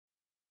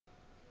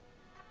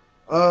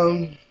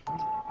Um,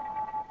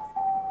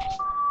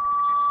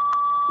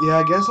 yeah,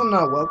 I guess I'm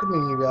not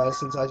welcoming you guys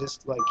since I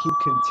just like keep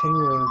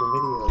continuing the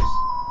videos.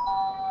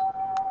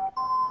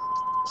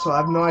 So I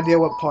have no idea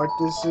what part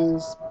this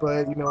is,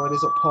 but you know it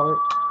is a party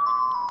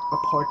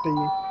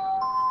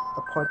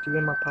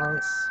in my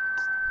pants.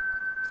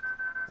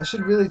 I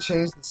should really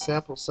change the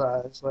sample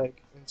size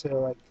like into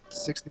like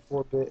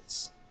 64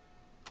 bits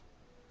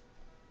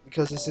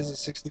because this is a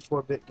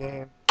 64-bit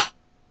game.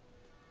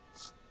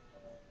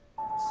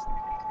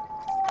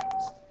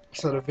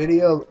 So the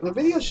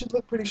video should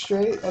look pretty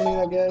straight. I mean,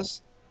 I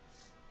guess.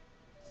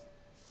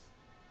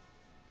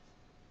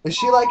 Is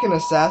she like an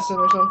assassin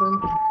or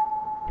something?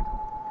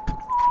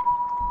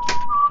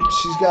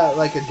 She's got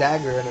like a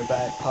dagger in her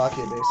back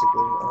pocket, basically,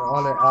 or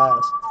on her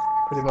ass,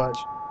 pretty much.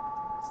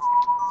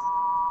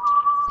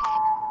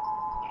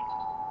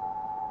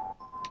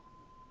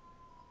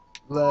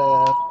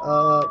 Left,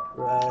 up,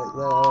 right,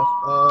 left,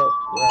 up,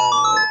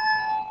 right.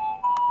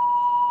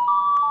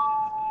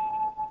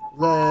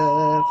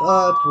 Left,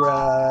 up,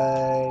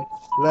 right.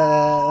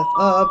 Left,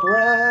 up,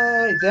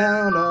 right.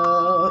 Down,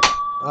 up.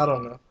 I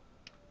don't know.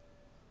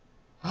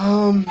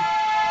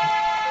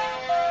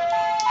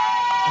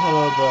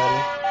 Hello,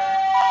 buddy.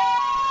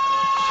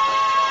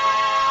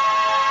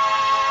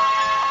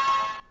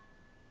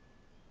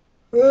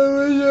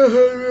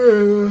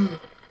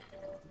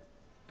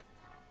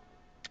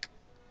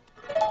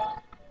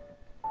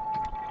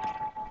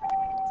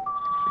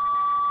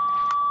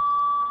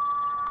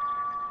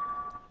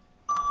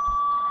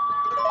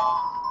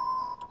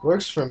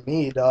 Works for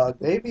me, dog.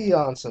 They be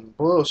on some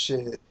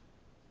bullshit.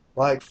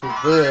 Like, for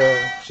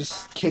real.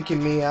 Just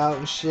kicking me out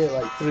and shit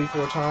like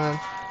 3-4 times.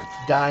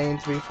 Dying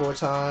 3-4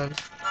 times.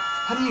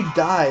 How do you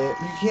die?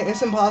 You can't.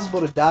 It's impossible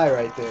to die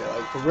right there.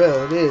 Like, for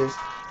real, it is.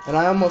 And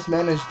I almost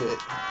managed it.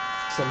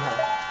 Somehow.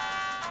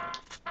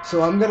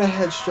 So I'm gonna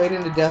head straight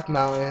into Death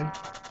Mountain.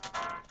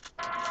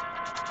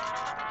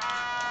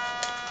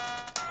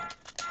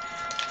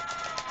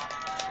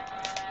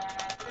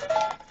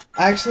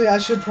 Actually, I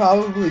should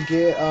probably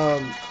get,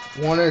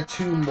 one or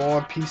two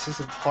more pieces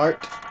of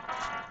heart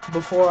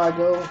before I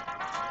go.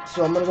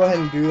 So I'm gonna go ahead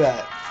and do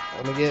that.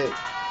 I'm gonna get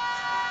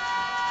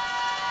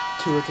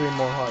 2 or 3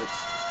 more hearts.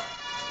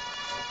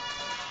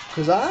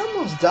 Because I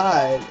almost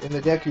died in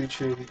the Deku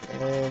Tree,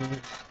 and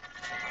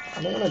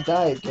I don't want to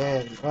die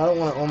again. Well, I don't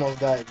want to almost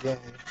die again.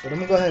 But I'm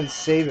going to go ahead and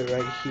save it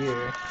right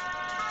here.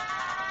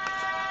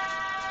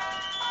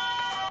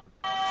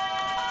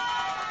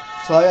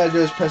 So all I gotta do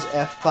is press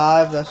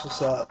F5, that's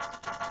what's up.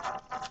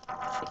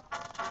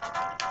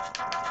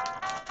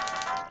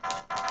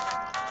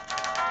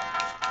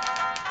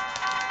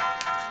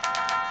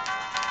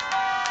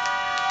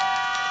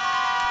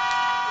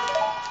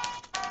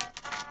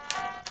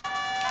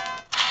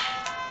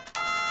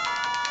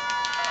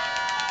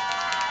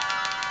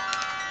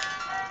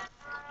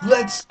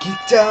 Let's get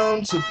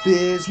down to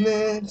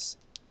business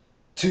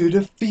to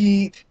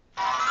defeat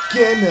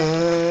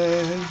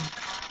Ganon.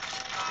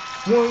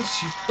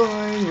 Once you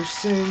find your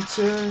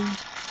center,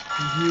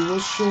 you will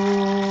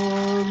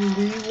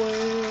surely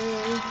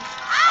win.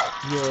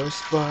 Your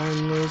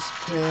spineless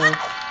path,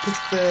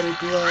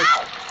 pathetic luck,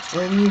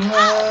 and you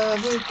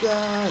haven't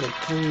got a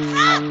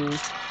clue.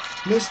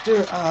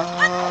 Mister,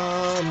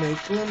 I'll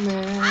make a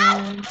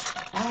man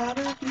out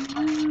of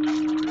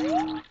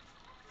you.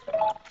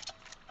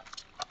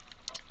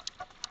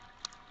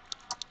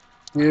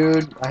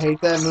 Dude, I hate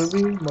that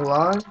movie,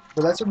 Milan,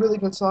 but that's a really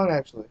good song,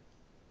 actually.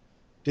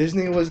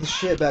 Disney was the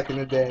shit back in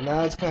the day.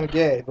 Now it's kind of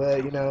gay,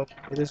 but, you know,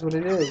 it is what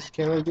it is.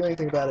 Can't really do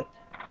anything about it.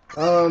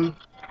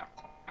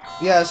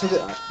 Yeah, so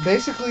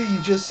basically you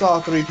just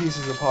saw 3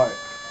 pieces apart.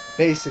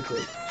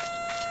 Basically.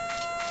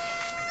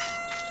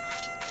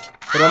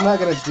 But I'm not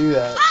gonna do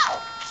that.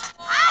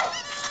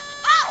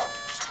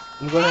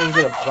 I'm gonna go ahead and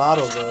get a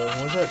bottle, though.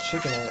 Where's that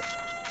chicken at?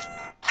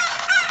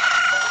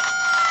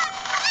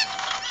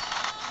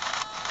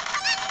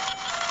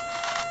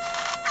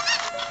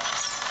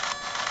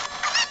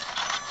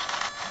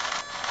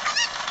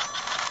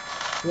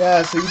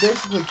 Yeah, so you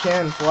basically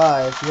can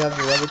fly if you have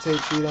the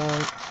levitate sheet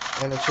on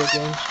and a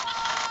chicken.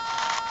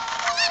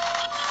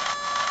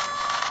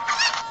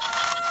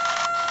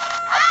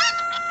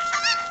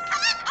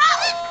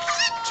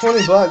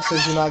 $20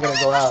 says you're not gonna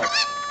go out.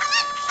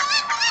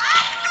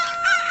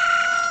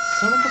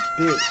 Son of a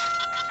bitch.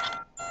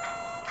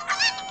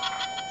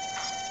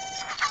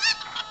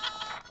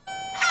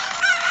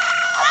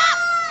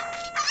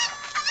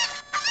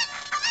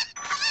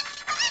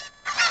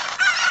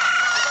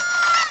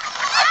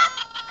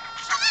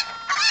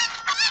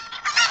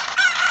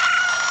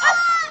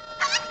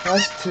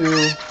 That's 2.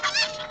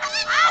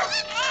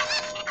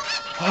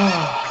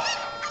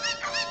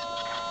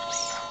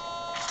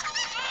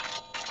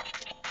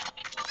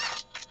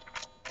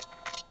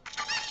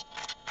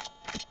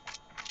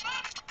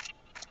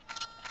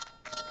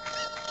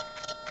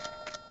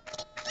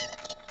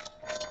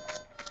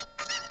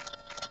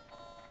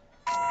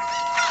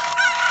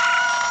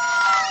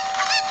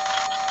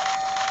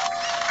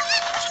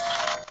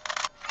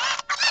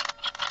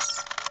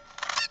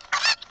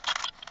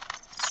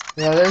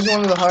 Yeah, there's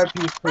one of the heart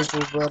piece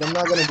people, but I'm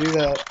not gonna do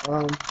that.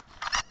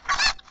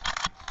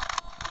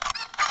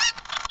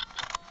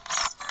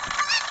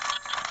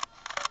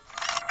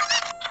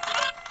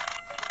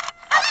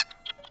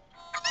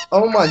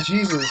 Oh my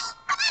Jesus.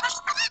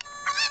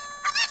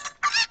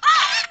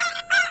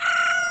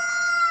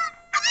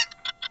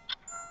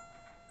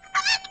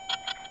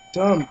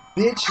 Dumb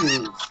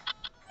bitches.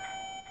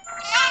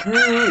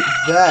 Screw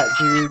that,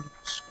 dude.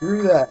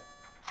 Screw that.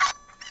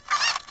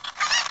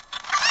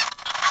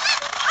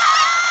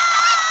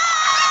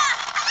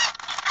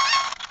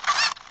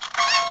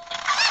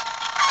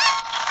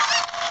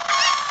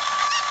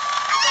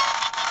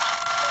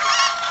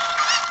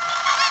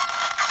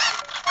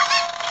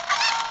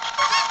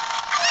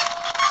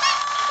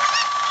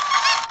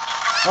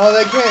 Oh,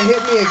 they can't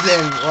hit me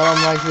again while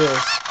I'm like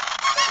this.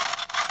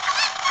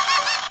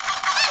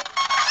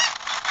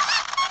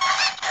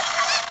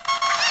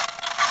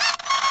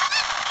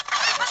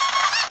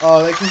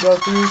 Oh, they can go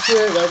through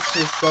shit? That's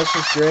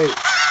just great.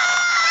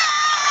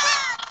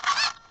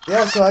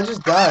 Yeah, so I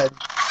just died.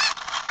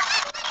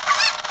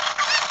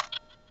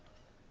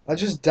 I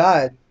just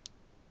died.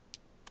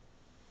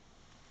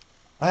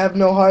 I have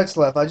no hearts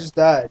left. I just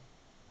died.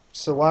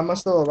 So why am I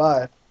still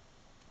alive?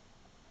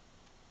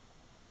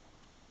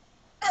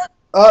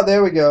 Oh,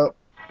 there we go.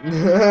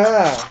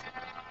 There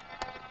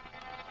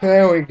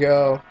we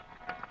go.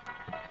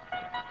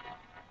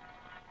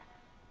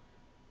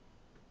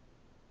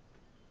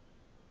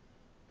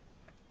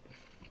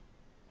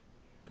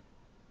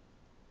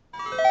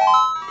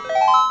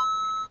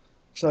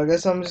 So I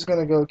guess I'm just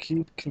gonna go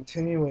keep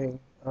continuing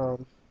right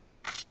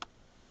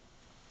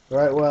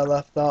where I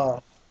left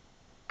off.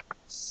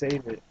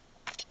 Save it.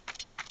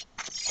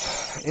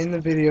 In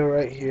the video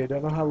right here.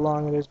 Don't know how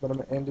long it is, but I'm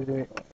gonna end it